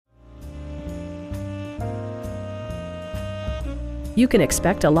You can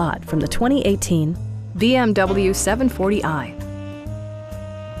expect a lot from the 2018 BMW 740i.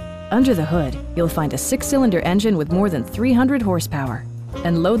 Under the hood, you'll find a 6-cylinder engine with more than 300 horsepower,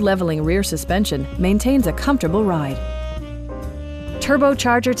 and load-leveling rear suspension maintains a comfortable ride.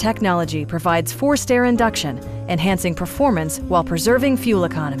 Turbocharger technology provides forced air induction, enhancing performance while preserving fuel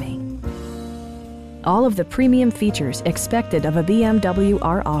economy. All of the premium features expected of a BMW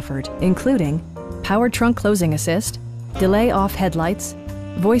are offered, including power trunk closing assist, delay-off headlights,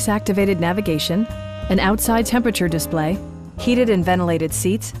 voice-activated navigation, an outside temperature display, heated and ventilated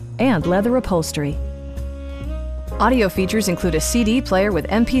seats, and leather upholstery. Audio features include a CD player with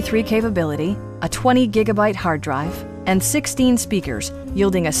MP3 capability, a 20-gigabyte hard drive, and 16 speakers,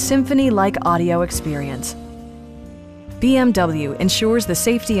 yielding a symphony-like audio experience. BMW ensures the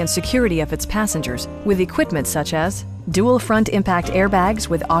safety and security of its passengers with equipment such as dual front impact airbags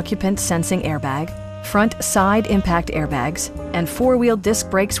with occupant sensing airbag, front side impact airbags, and 4-wheel disc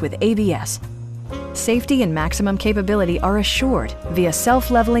brakes with ABS. Safety and maximum capability are assured via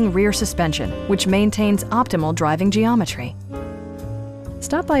self-leveling rear suspension, which maintains optimal driving geometry.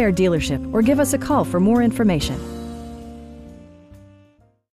 Stop by our dealership or give us a call for more information.